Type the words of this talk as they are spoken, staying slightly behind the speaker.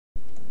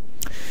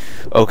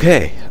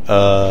Okay,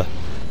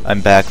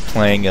 I'm back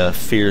playing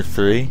F.E.A.R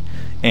 3,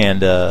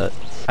 and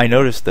I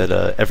noticed that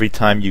every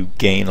time you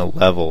gain a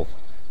level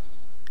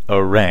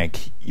or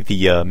rank,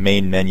 the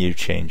main menu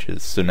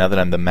changes. So now that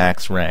I'm the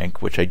max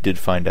rank, which I did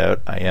find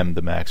out I am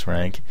the max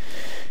rank,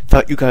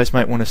 thought you guys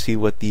might want to see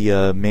what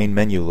the main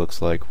menu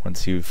looks like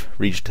once you've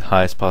reached the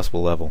highest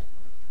possible level.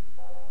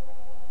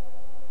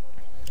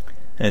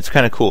 And it's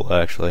kind of cool,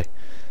 actually.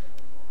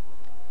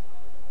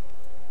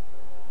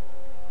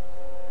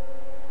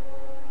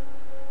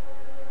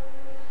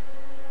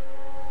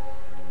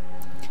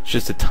 It's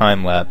just a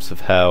time lapse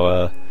of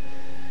how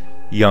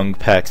young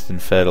Paxton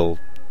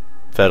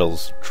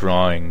Fettel's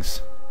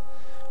drawings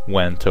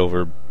went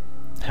over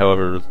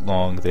however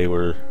long they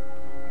were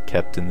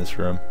kept in this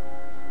room.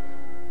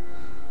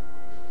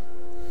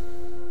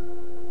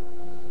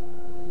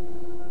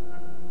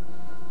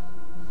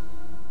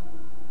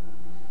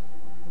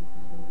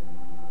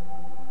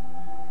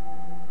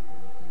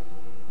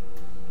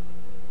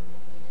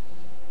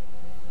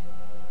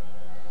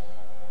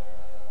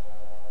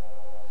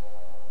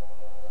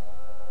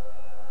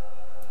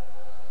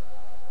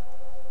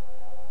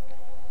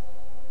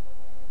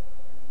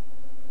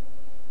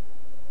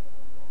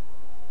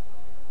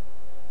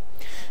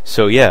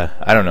 So yeah,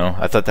 I don't know.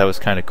 I thought that was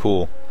kind of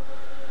cool.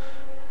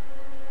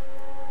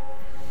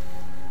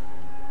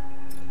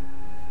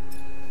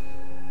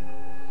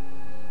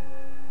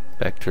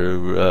 Back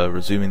to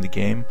resuming the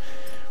game.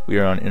 We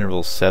are on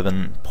interval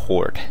 7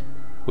 port,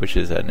 which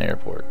is at an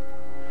airport.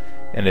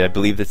 And I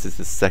believe this is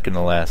the second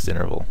to last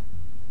interval.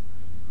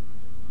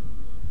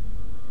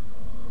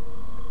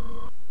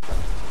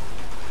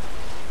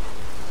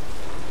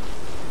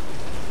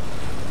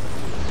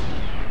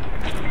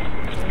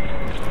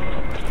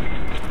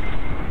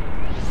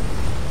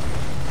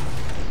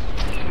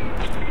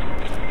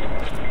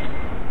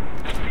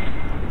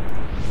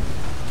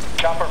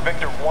 Chopper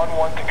Victor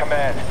 1-1 to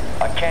command.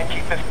 I can't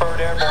keep this bird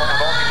airborne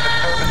with all these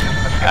disturbances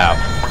in the sky. Ow.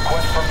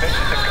 Request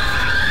permission to...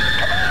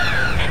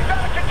 Command! She's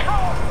out of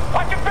control!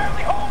 I can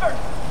barely hold her!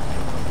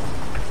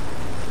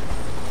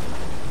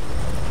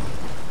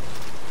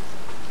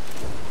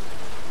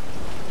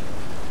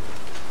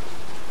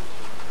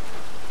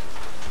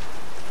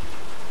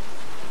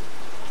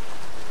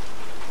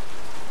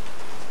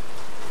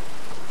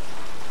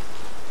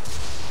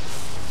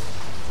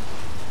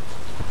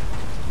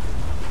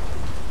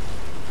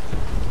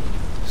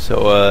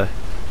 So,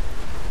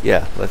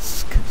 yeah,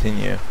 let's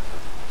continue.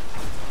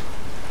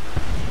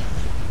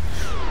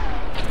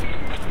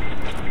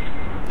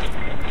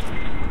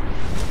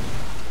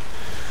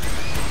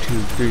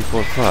 Two, three,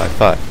 four, five.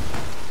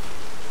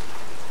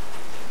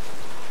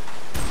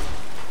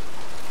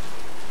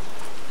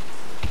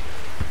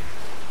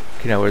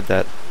 Okay, now where'd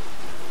that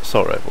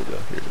assault rifle go?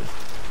 Here it is.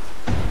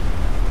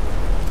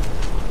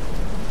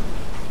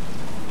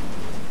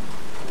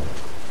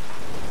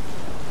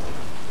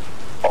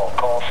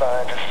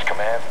 Signs, this is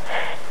command.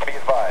 Be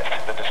advised,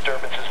 the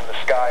disturbances in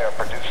the sky are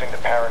producing the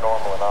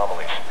paranormal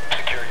anomalies.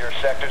 Secure your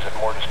sectors if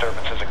more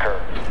disturbances occur.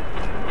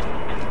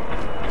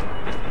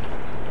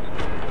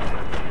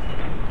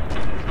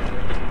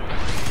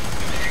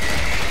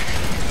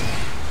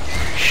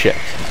 Shit.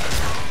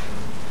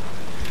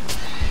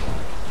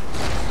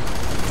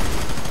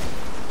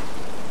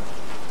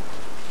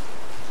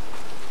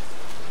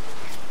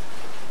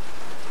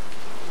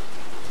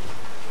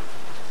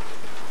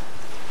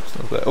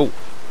 Oh.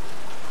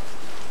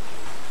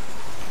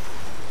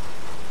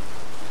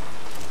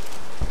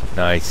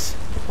 Nice.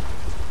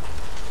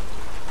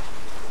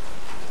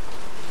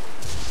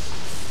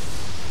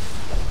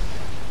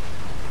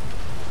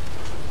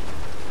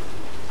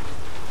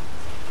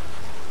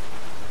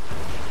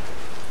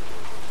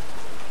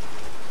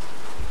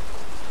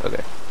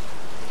 Okay.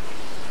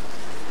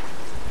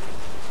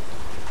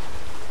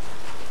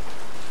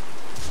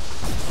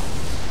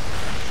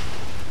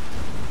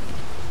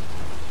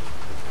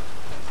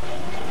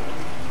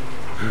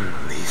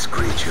 These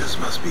creatures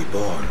must be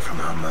born from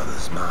our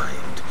mother's mind.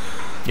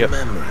 Yep.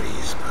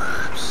 Memories,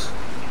 perhaps.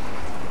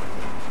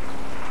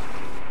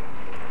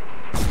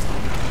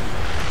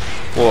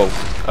 Whoa.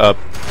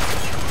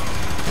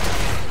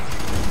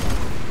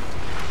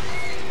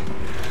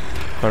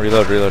 Oh,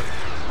 reload.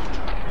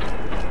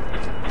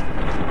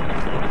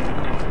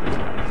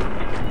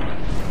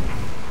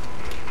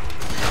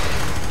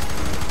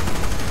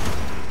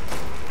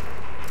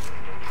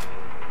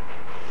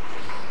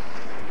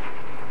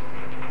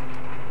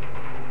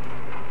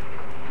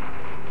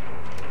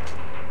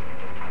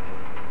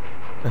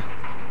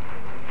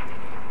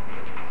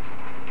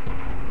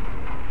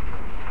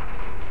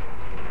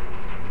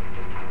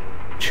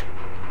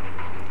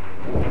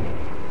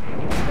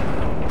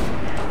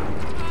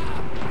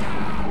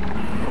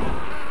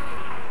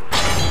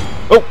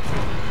 Oh!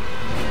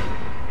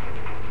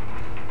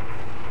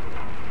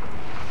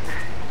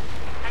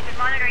 I've been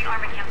monitoring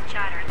armor camp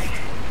chatter.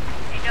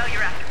 They know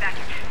you're after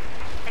Beckett.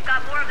 They've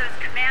got more of those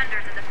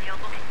commanders in the field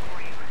looking for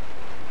you.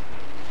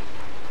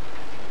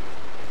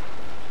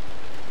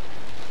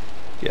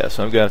 Yeah,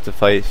 so I'm gonna have to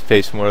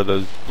face more of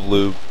those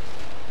blue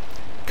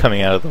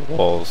coming out of the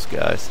walls,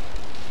 guys.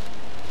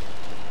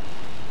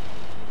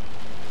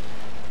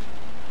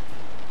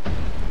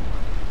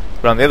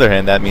 But on the other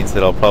hand, that means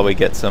that I'll probably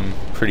get some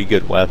pretty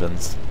good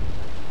weapons.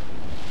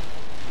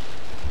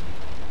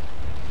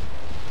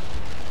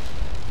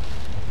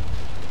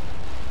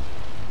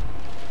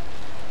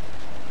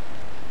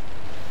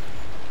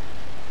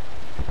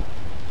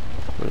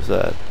 What is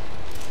that?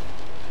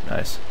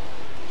 Nice.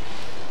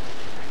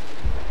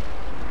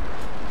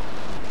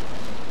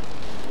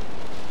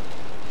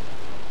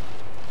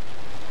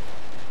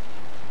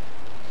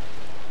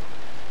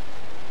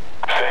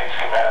 Phase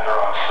commander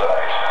on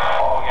site.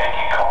 All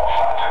Yankee call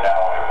signs are now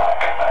under my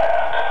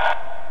command.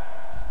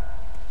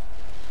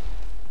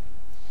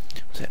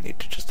 So I need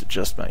to just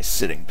adjust my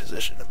sitting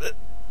position a bit.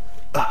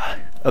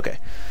 Okay.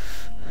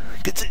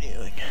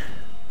 Continuing.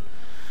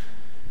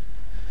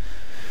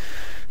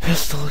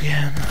 Pistol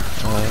again.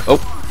 Oh.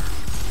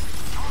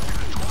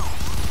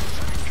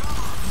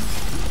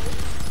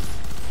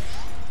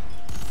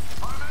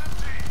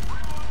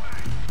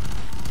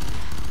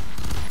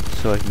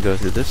 So I can go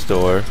through this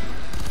door,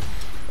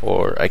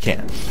 or I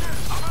can't.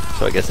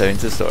 So I guess that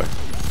means this door.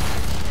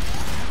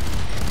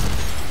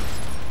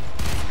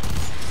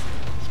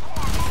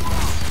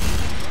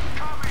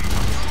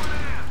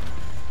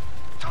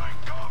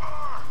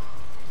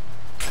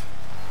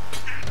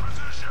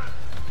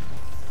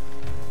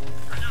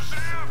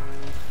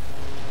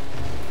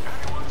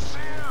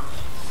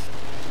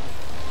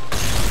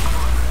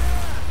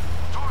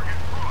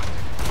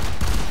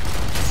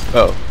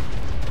 Oh.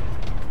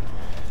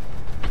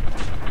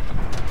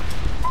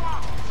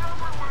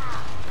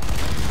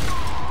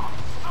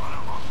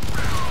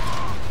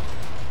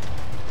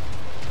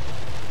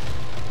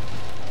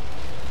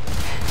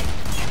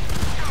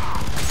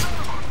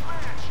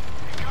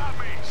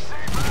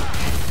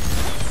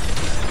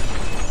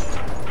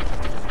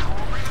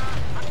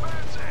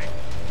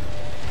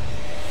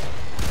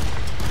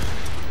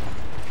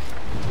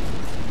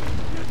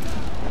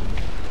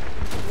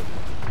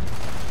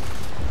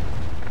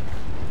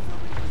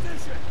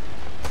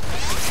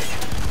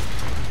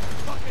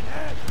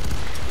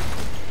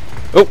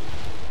 Oh!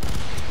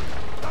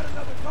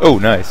 Oh,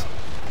 nice.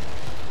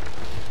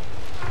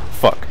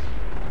 Fuck.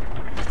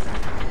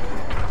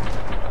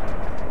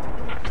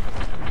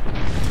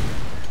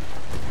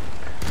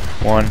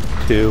 One,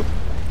 two.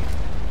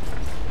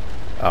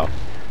 Oh.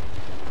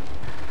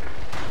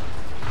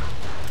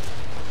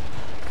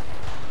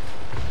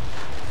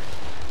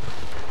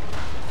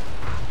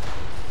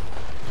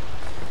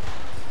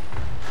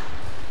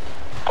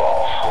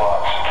 All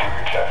squads secure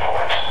your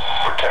checkpoints.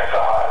 Protect the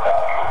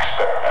high-value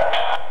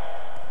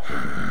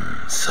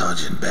experiment.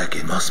 Sergeant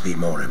Beckett must be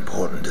more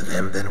important to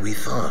them than we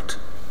thought.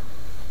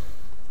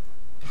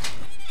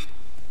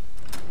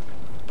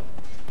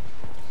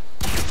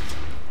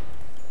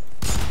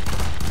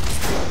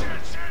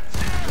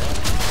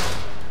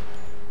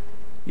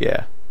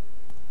 Yeah.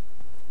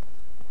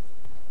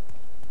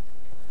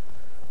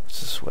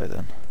 What's this way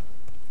then?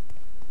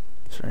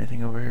 Is there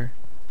anything over here?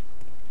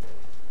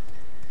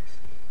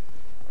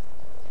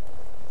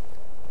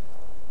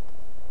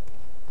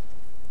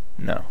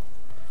 No.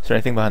 Is there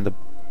anything behind the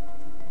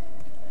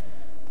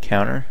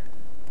counter?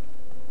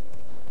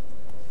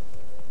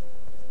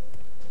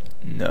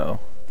 No.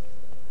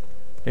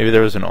 Maybe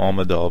there was an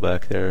Alma doll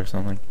back there or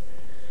something.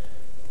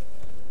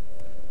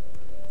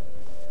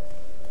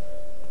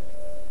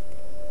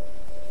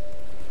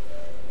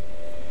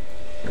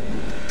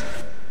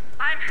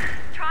 I'm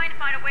trying to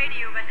find a way to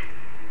you, but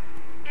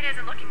it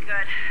isn't looking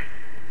good.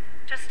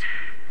 Just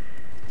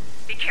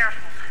be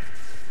careful.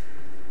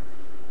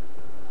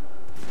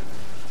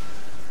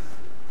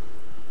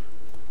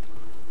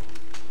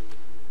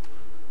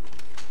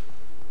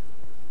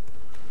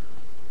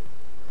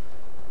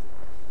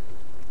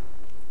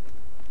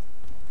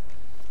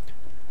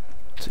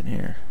 What's in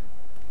here?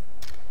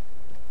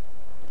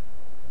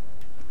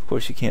 Of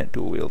course you can't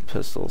dual wield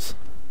pistols.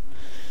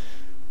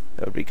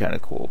 That would be kind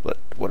of cool, but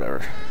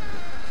whatever.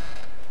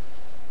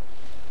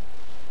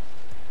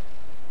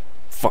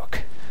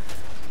 Fuck.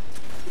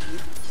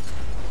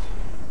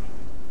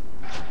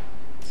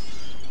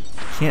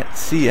 Can't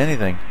see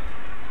anything.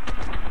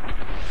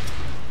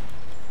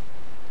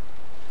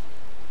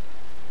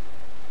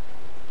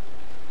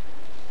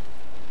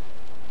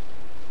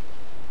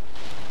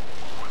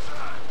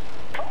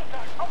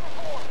 Contact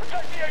overboard.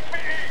 Protect the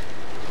F.E.A.R.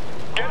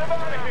 Get him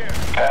out of here.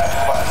 Pass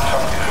by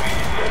target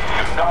immediately.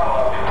 Do not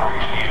allow him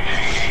to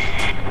reach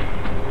the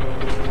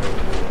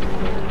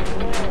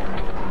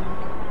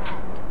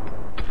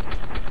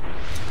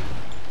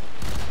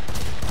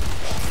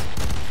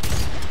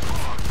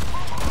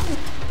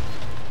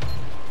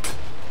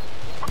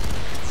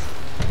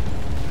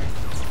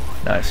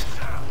Nice.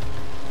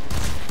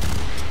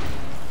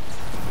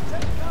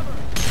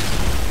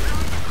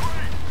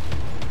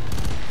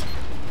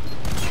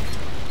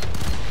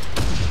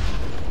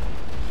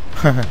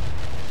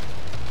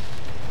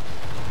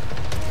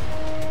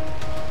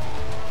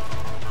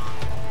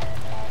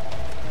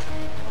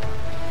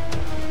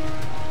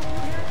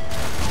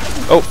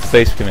 Oh,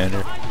 Space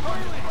Commander.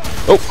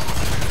 Oh!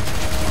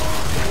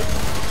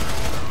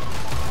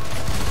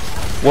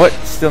 What?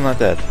 Still not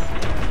dead.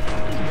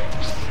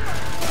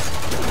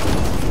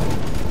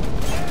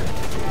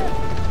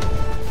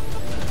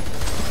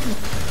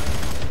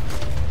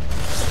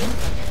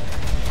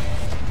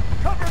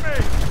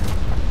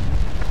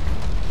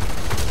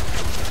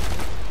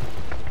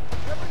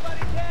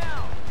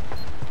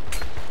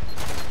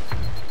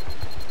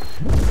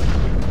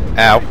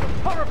 Ow.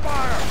 Cover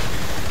fire!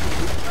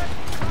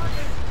 I'm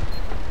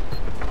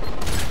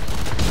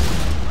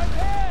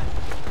hit!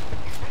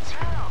 It's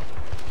down!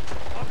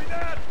 Copy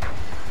that!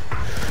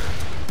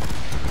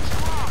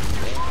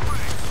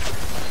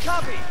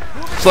 Copy!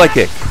 Moving Slide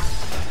kick.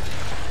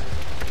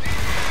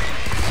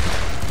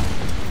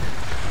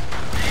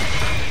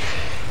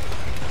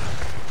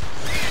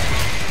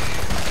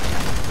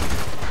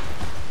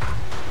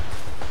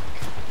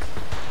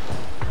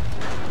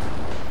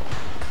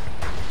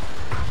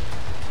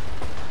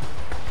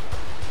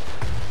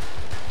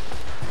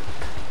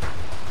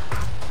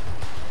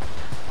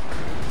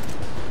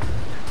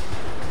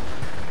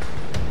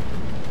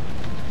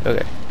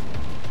 Okay.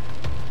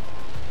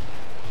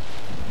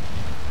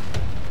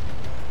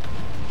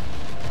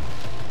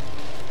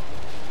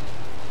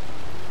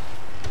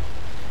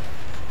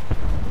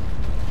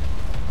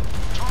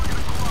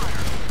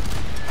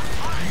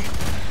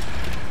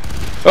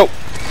 Oh.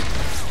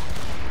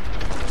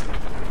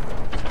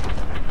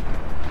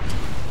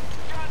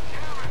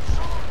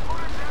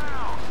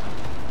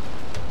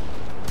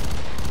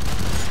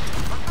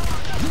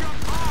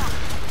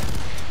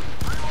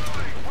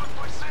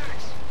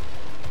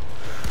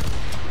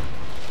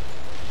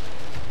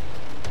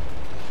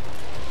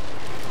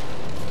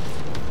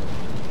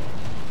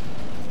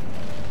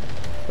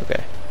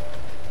 Okay.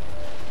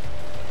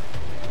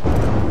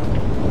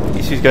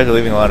 These guys are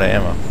leaving a lot of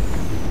ammo.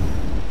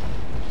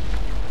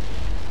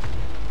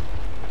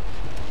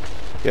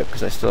 Yep,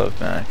 because I still have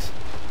max.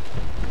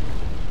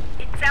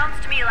 It sounds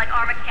to me like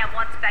Armacam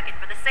wants Beckett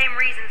for the same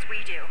reasons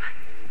we do.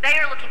 They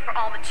are looking for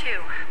Alma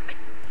too, but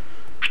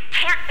I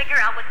can't figure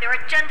out what their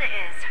agenda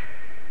is.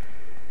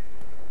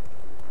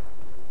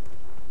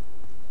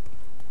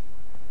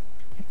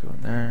 Go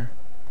in there.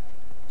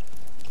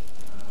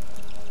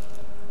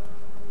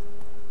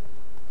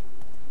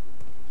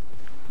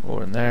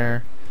 Or in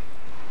there.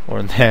 Or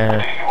in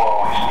there. You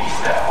always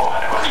need that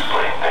woman to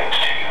explain things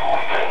to you,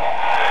 weakling.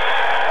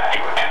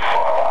 You were too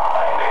far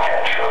behind to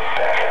catch your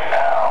Beckett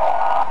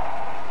now.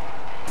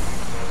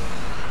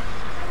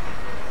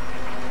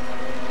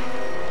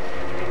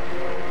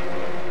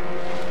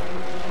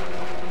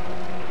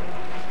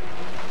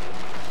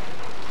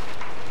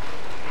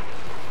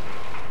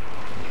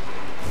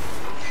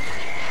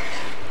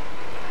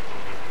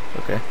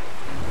 Okay.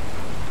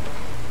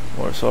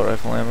 More assault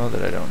rifle ammo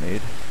that I don't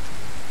need.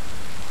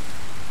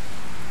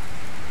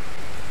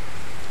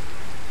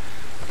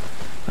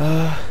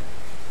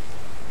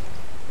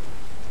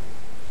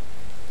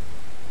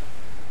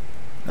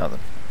 Nothing.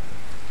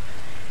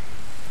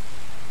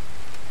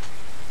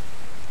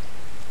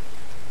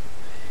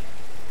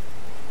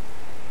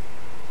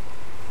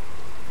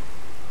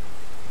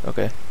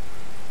 Okay.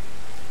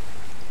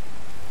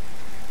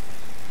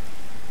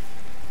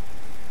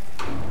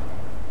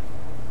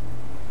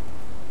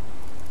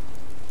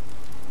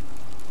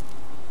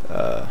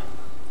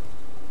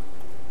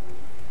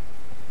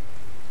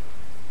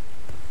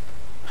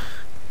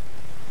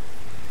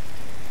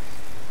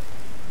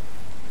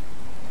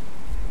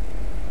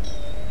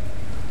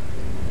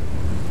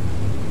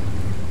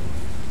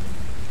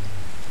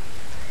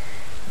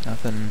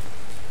 Nothing.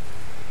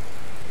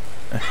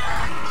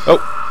 Oh!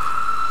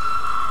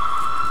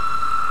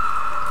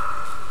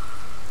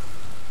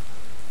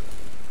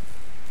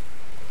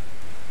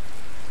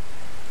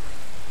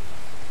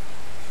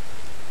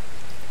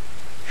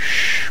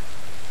 Shh.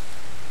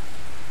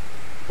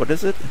 What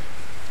is it?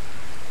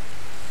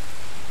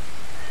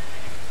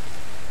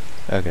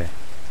 Okay.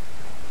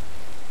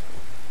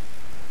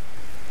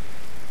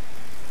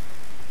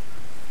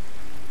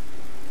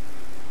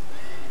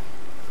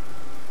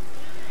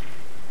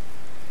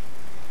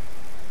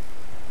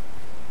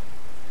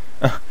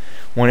 Uh,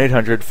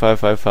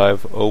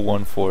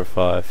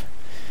 1-800-555-0145.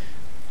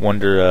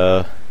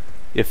 Wonder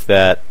if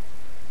that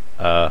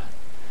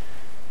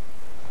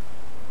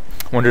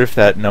wonder if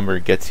that number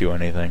gets you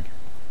anything.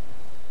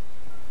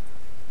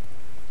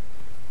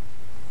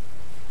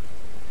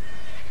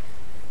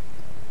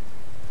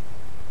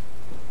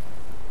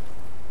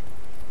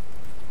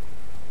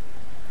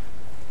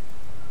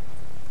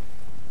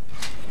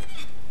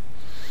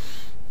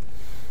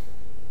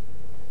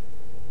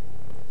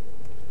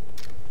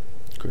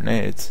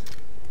 Grenades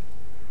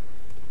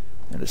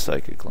and a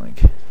psychic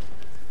link.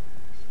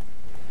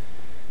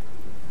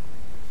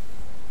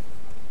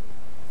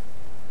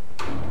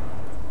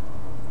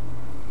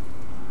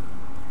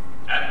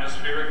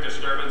 Atmospheric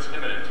disturbance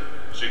imminent.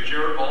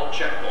 Secure all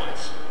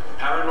checkpoints.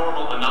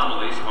 Paranormal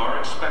anomalies are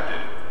expected.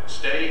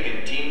 Stay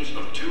in teams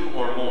of 2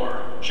 or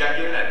more. Check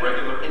in at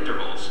regular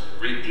intervals.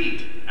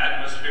 Repeat.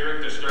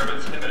 Atmospheric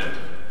disturbance imminent.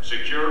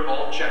 Secure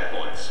all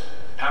checkpoints.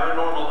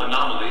 Paranormal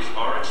anomalies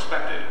are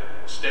expected.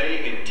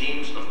 Stay in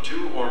teams of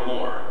 2 or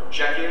more.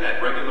 Check in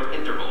at regular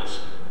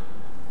intervals.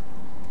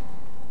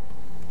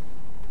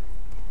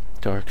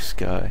 Dark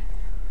Sky.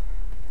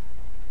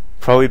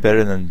 Probably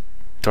better than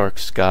Dark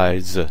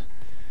Skies,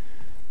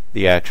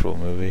 the actual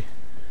movie.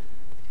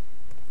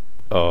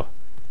 Oh.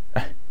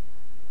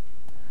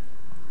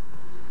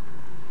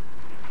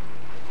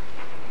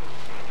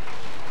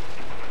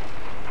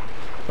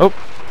 Oh.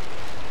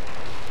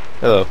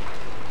 Hello.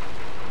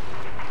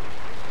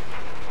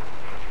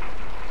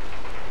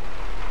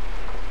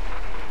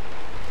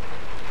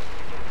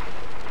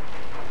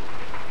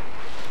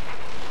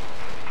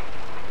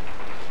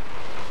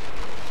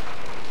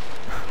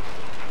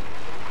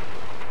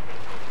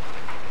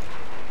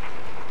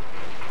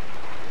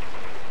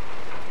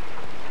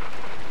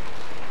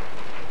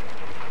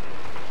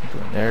 Not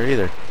going there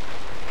either.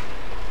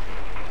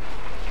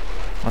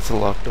 Lots of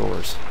locked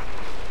doors.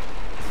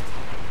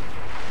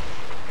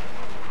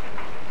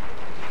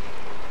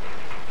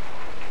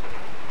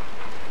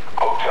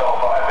 Hotel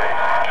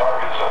 5-8.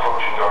 Target is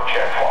approaching your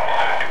checkpoint.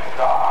 Do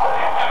not let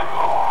him through.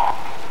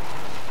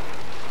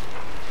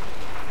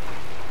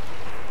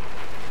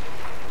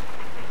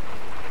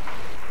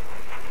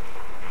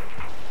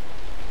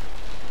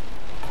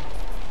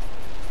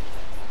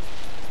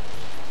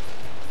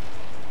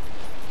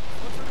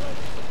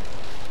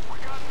 We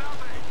got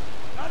nothing.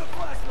 Not a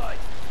flashlight.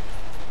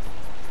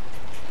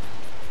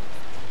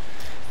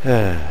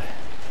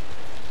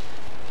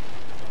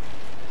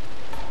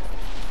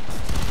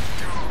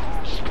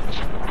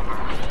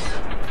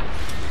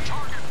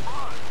 Target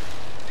front.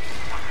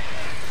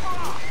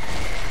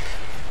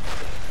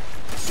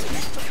 Get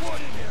the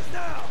point in here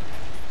now.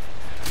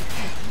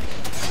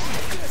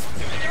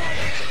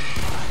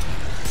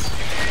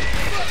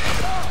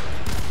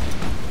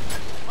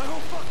 My whole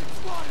fucking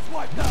squad is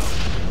wiped out.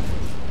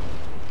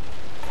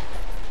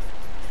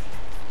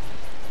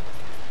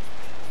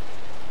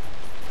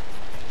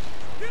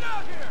 Get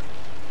out here.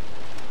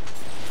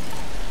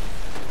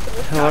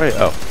 Hell are you?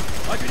 Oh.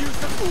 I could use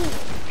some food.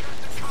 Get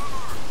the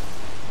cover.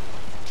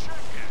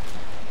 Check it.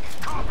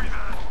 Copy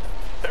that.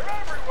 They're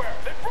everywhere.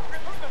 They've broken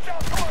through the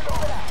south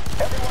corridor.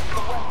 Everyone to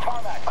the west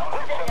tarmac.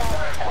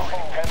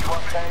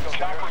 10-1 Tango.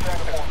 Chopper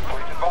uniform.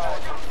 Please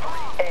advise.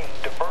 8.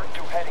 Divert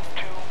to heading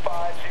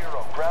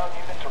 250. Ground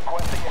units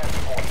requesting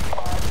escort.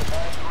 85 to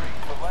 93.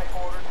 Delay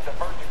orders.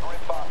 Divert to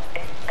grid box.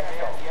 8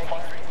 Echo.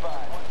 Yankee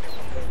 35.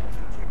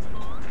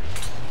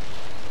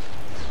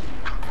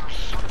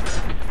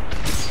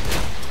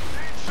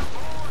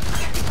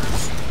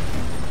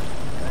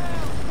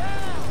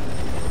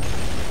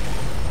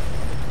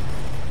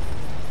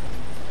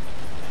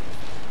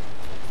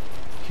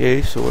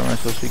 Okay, so where am I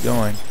supposed to be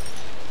going?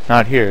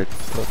 Not here. It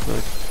looks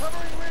like.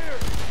 Covering rear.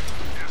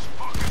 Yes,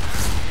 fucking.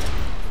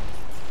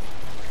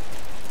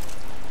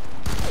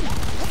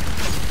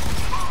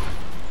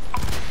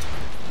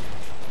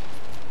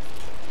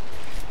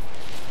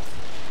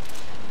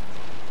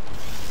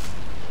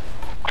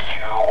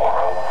 You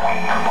are a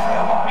weak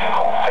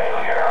biological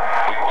failure.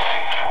 We will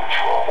see to it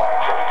you are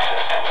wiped from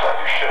existence like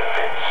you should have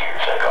been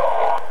years ago.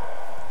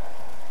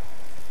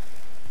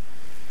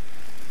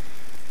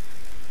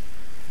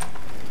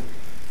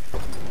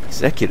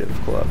 Executive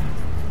Club.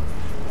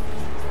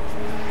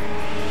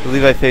 I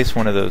believe I faced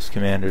one of those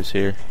commanders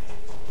here.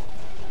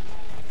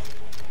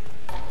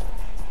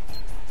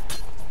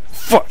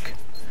 Fuck!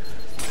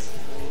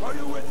 Are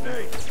you with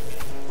me?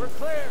 We're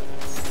clear.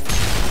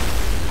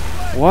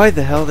 Why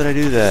the hell did I do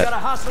We got that? a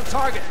hostile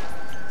target.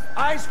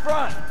 Eyes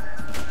front.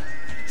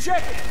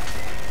 Check it.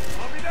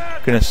 Copy that.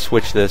 I'm gonna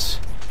switch this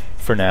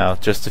for now,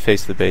 just to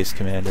face the base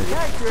commander.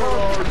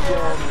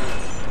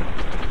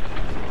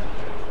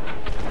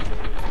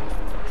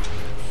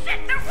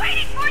 Shit, they're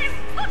waiting for you!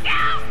 Look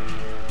out!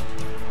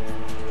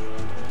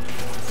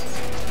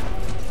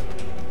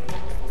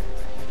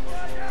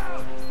 Flag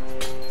out.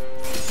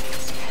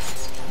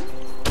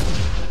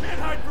 Can't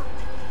hide for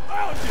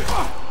biology.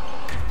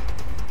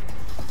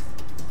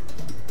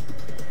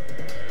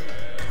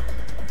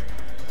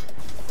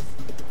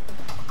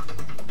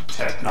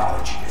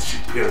 Technology is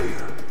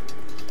superior.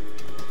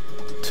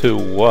 To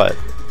what?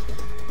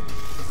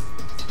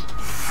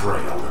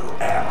 Frail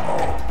little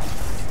animal.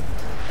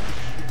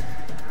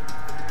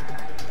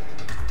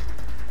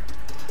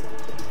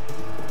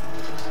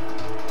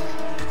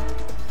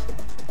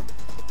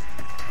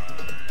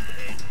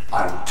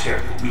 I will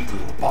tear your weak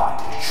little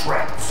body to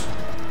shreds.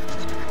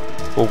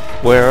 Well,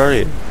 where are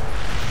you?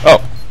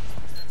 Oh!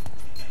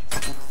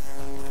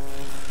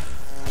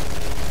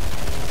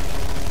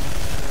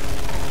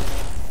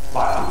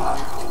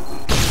 Biological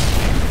weakness.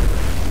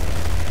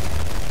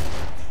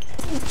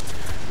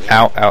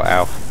 Ow, ow,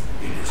 ow.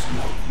 It is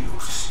no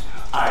use.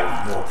 I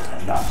have more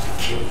than enough to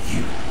kill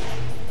you.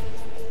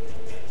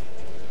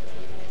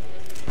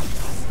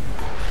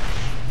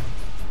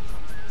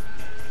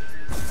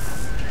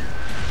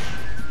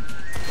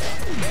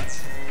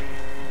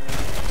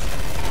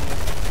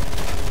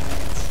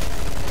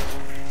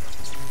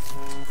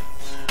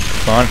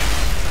 Come on.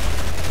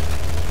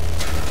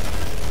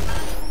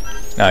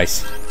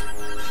 Nice.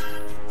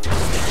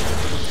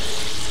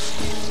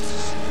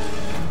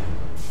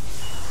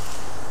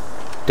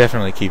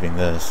 Definitely keeping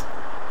this. What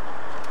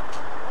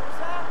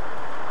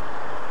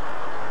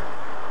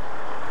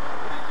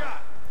do you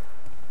got?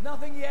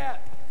 Nothing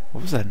yet.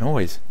 What was that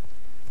noise?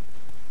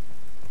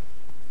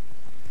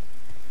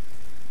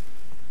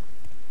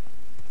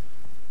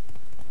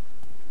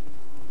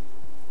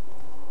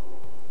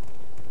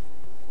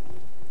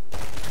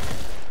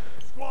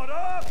 Squad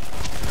up.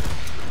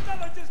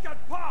 Fella just got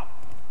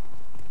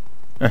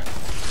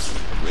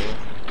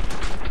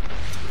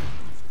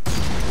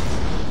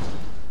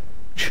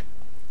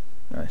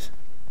Nice.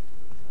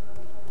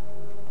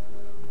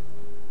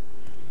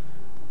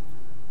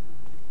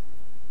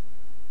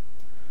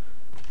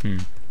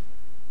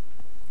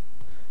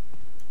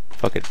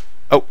 Fuck it.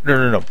 Oh,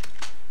 no.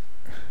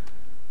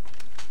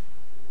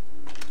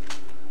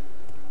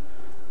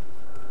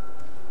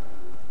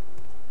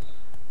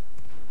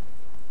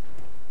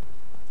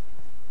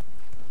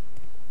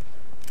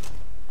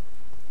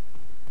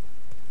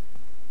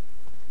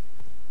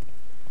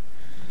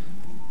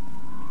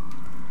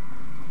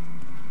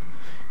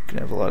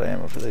 Gonna have a lot of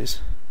ammo for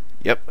these.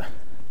 Yep.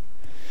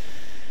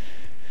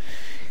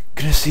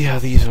 Gonna see how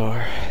these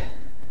are.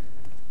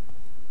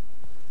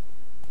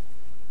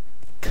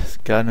 Cause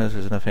God knows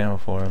there's enough ammo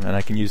for them, and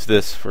I can use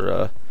this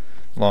for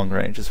long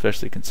range,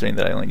 especially considering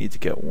that I only need to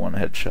get one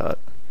headshot.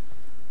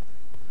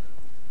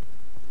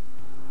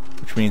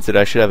 Which means that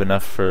I should have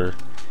enough for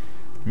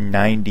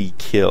 90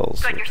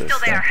 kills. Good, you're still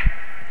there.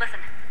 Listen,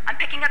 I'm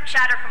picking up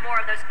chatter from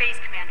more of those base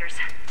commanders.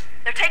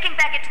 They're taking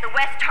back into the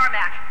west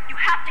tarmac. You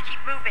have to keep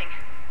moving.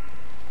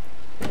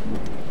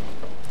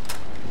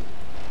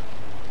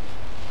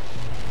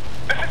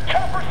 This is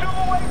Chopper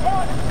Zulu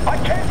 8-1. I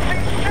can't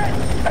see shit.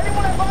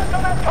 Anyone have eyes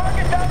on that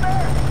target down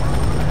there?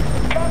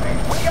 Copy.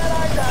 We got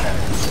eyes on it.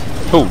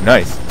 Oh,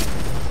 nice.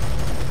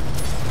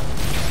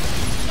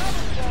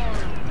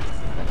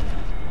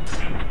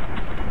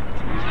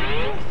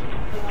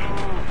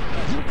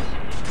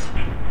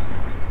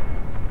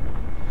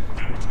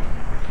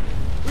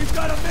 We've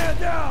got a man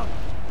down!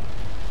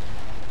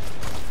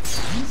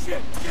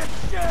 Shit!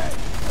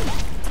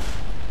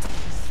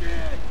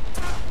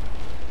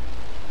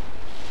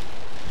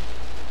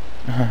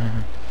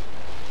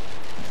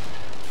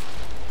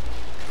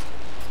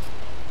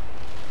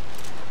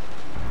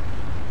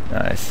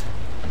 Nice.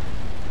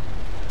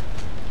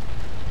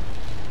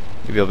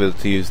 Maybe I'll be able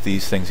to use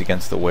these things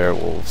against the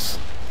werewolves.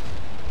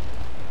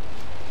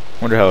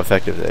 Wonder how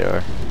effective they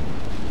are.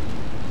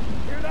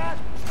 Hear that?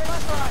 Stay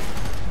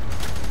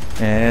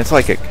upright! And it's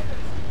psychic.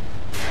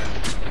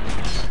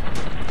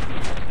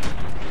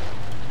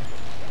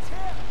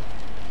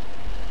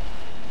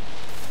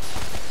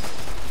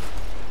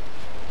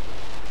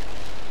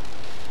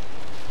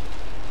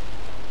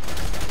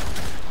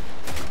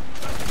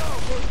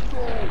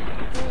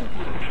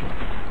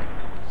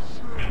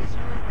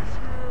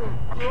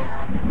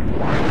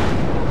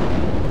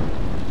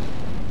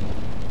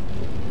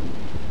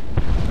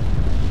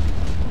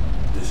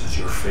 This is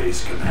your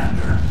phase,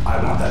 Commander.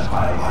 I want that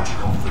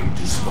biological freak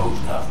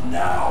disposed of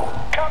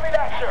now. Copy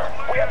that, sir.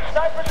 We have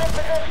snipers in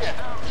position.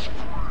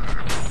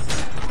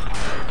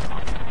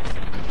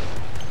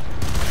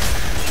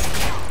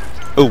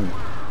 Oh.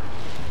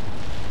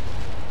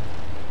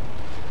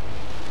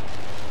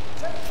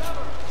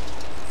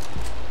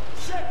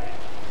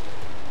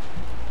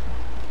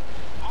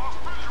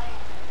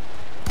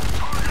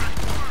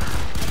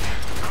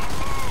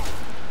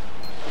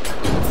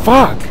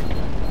 Fuck!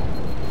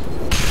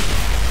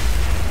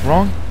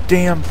 Wrong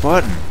damn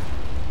button.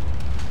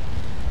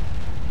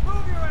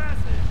 Move your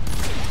asses!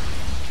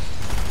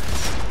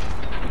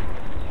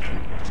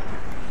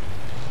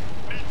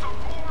 Need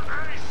support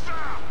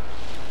ASAP.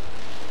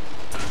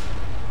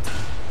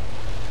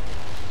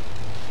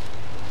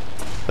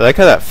 I like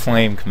how that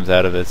flame comes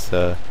out of its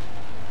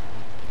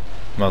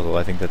muzzle.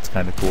 I think that's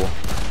kind of cool.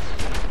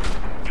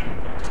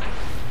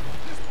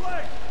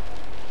 Display!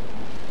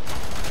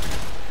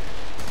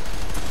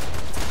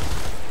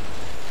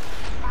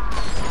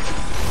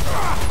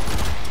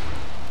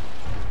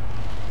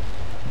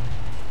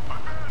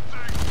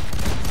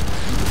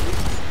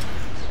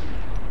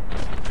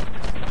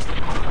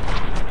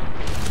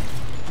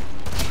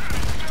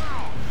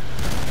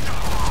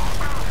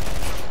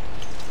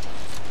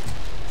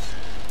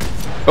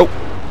 Oh!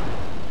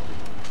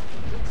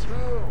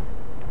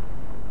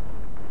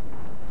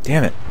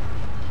 Damn it.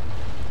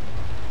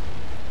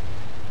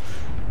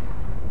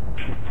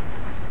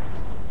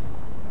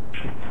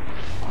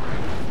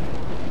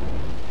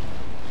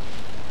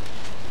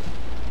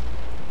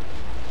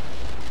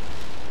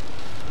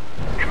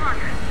 Come on,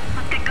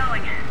 let's get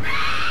going.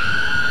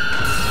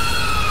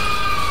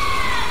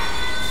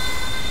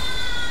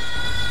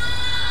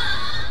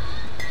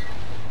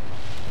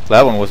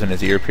 That one wasn't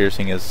as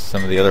ear-piercing as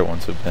some of the other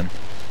ones have been.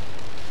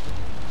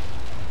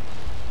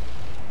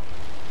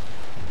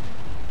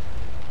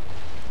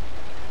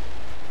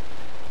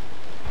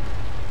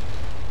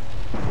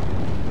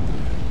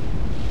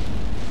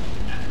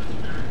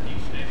 Atmospheric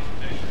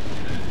destabilization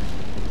imminent.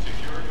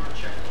 Secure your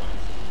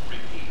checkpoints.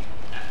 Repeat.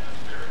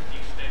 Atmospheric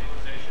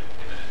destabilization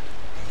imminent.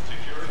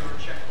 Secure your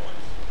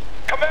checkpoints.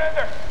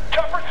 Commander,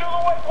 Chopper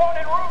Zulu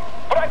 8-1 en route,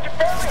 but I can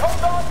barely hold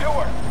on to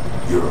her.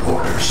 Your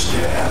orders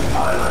stand,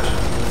 pilot.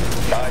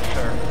 Aye,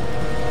 sir.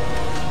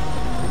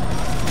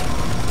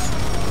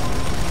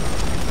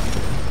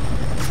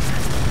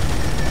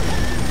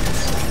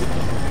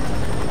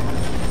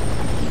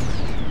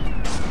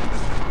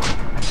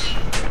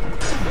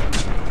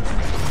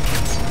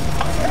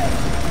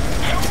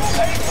 Zulu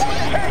 8-1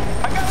 is hit.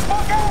 I gotta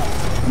bug out.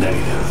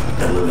 Negative.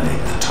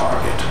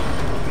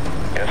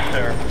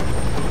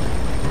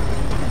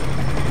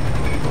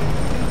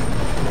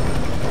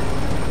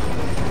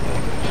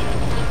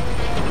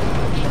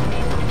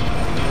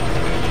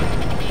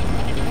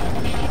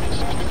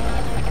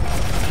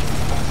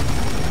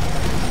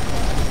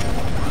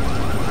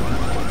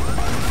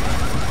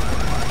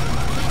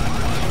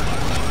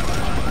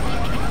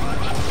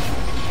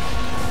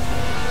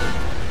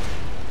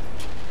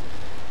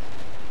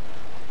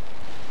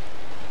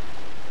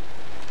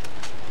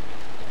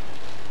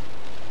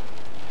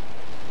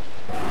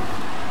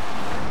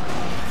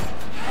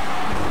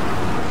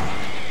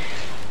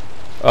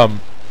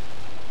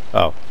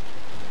 Oh.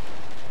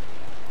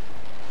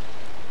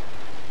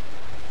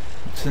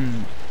 What's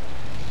in...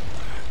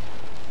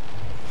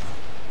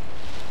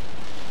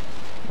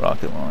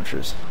 rocket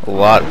launchers. A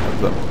lot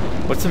of them.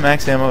 What's the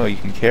max ammo you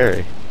can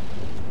carry?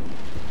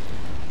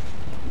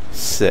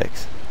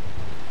 6.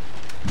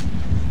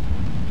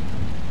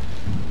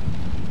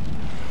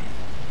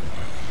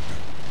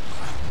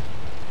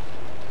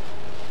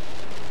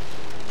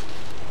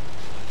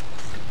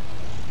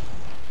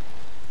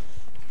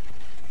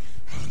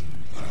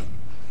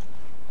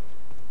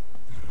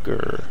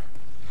 Grr.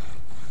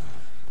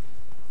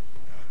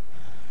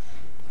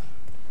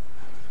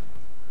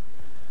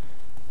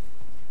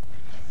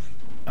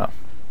 Oh.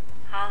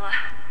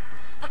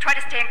 I'll try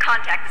to stay in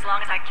contact as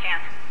long as I can.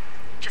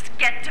 Just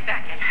get to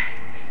Beckett.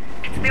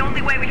 It's the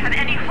only way we have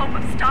any hope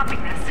of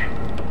stopping this.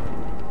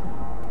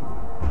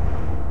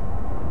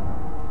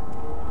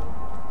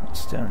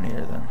 What's down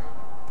here then?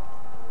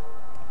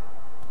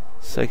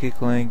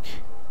 Psychic link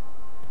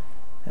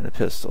and a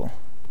pistol.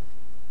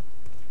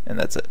 And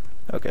that's it.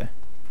 Okay.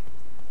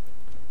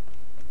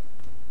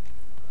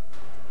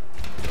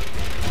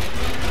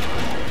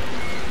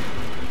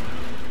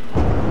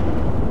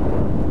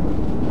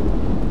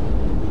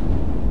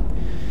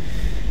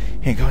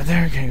 Can't go in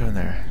there, can't go in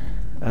there.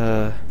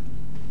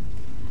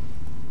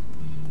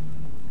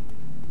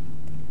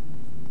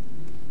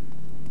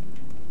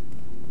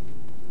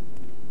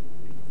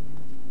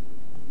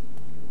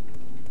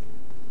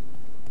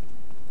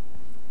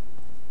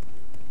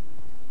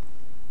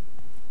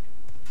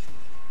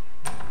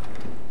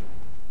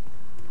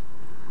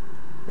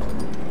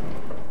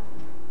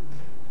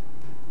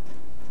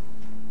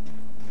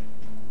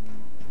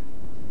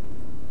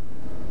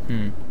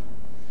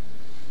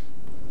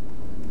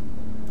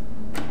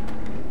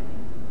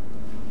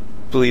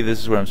 Believe this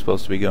is where I'm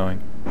supposed to be going.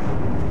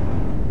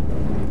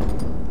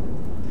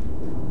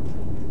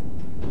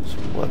 So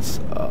what's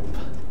up?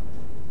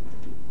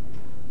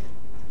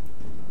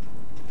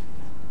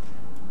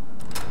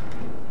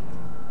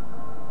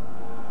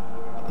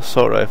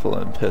 Assault rifle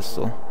and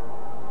pistol.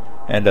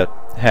 And a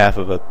half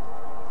of a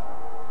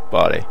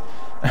body.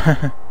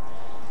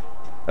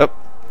 Oh,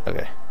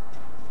 okay.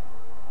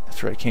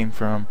 That's where I came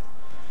from.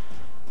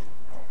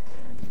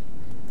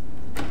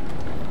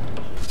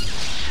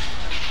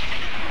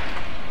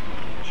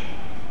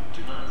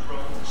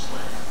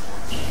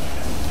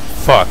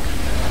 Fuck.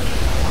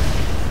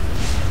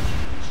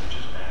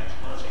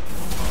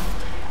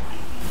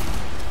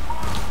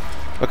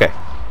 Okay.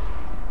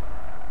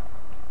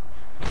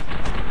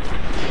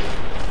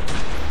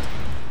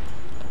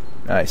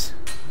 Nice.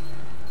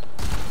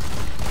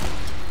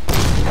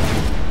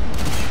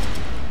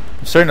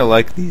 I'm starting to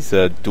like these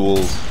dual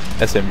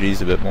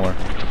SMGs a bit more.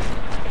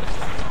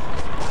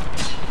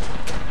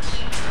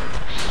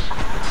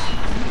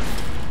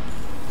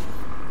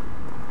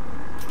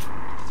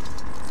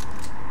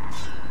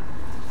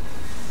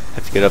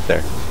 Have to get up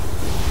there.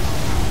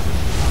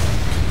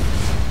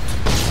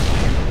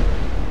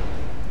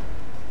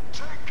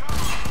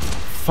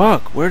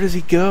 Fuck, where does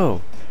he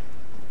go?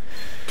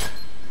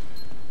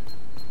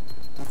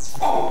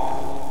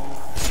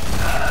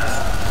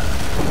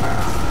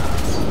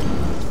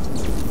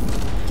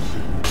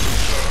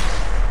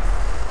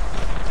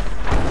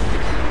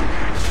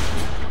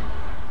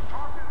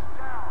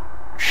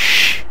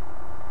 Shh.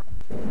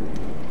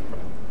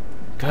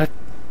 God.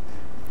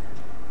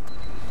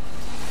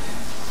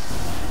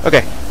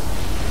 Okay.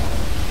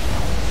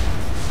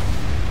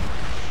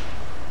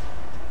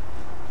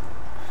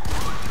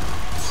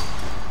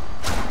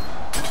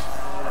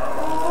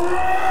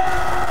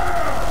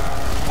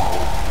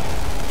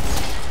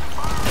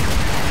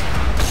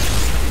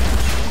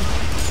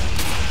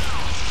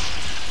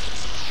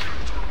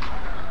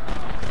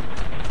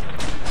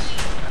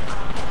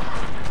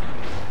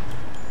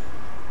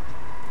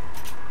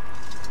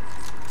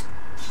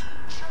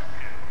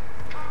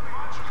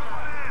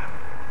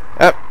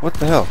 What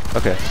the hell?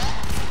 Okay.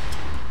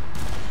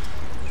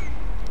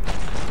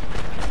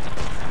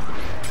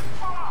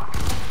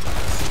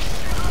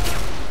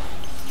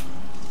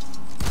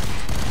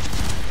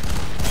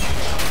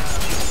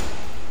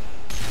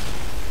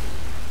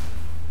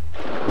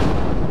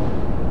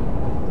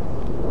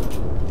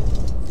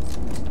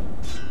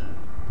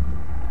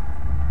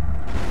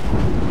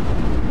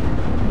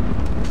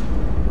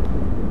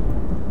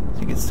 I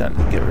think it's time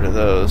to get rid of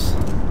those.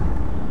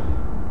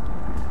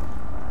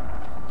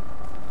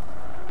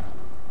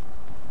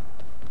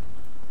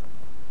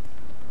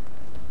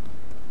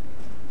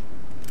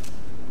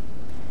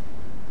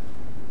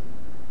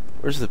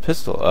 Where's the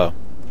pistol? Oh.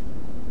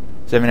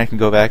 Does that mean I can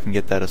go back and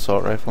get that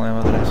assault rifle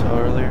ammo that I saw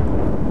earlier?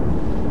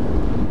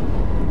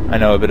 I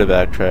know, a bit of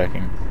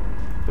backtracking.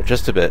 But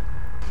just a bit.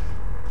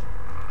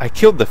 I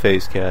killed the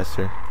phase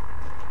caster.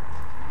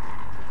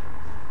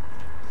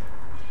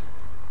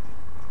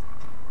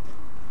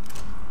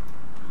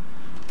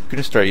 I'm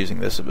gonna start using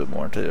this a bit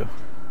more too.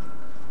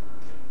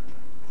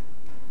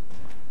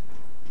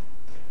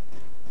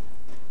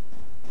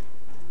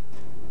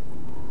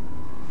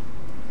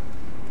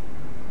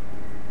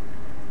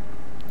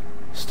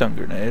 stun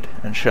grenade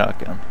and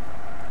shotgun.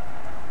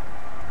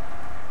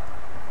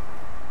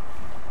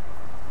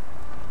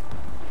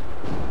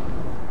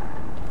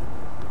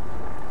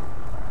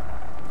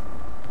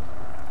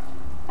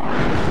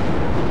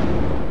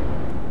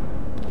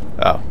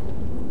 Oh,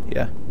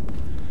 yeah.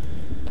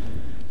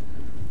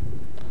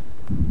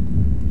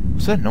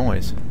 What's that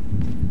noise?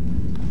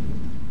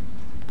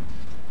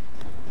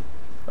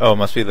 Oh, it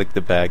must be like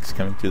the bags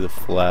coming through the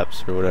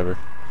flaps or whatever.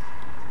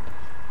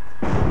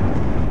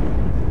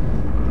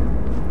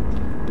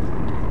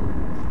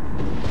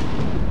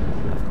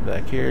 Nothing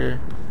back here.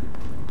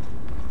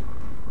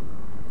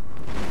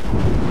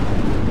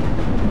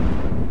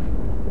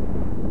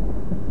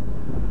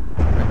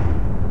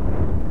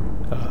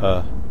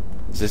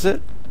 Is this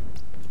it?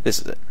 This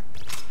is it.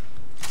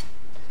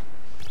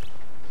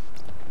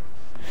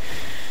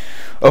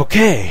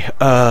 Okay,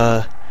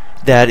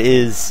 that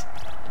is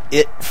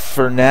it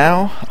for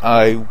now.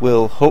 I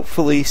will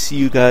hopefully see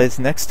you guys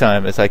next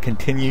time as I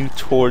continue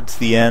towards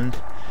the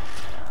end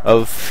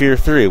of F.E.A.R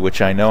 3, which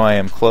I know I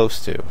am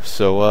close to.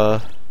 So,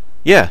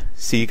 yeah,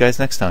 see you guys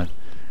next time.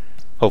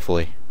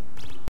 Hopefully.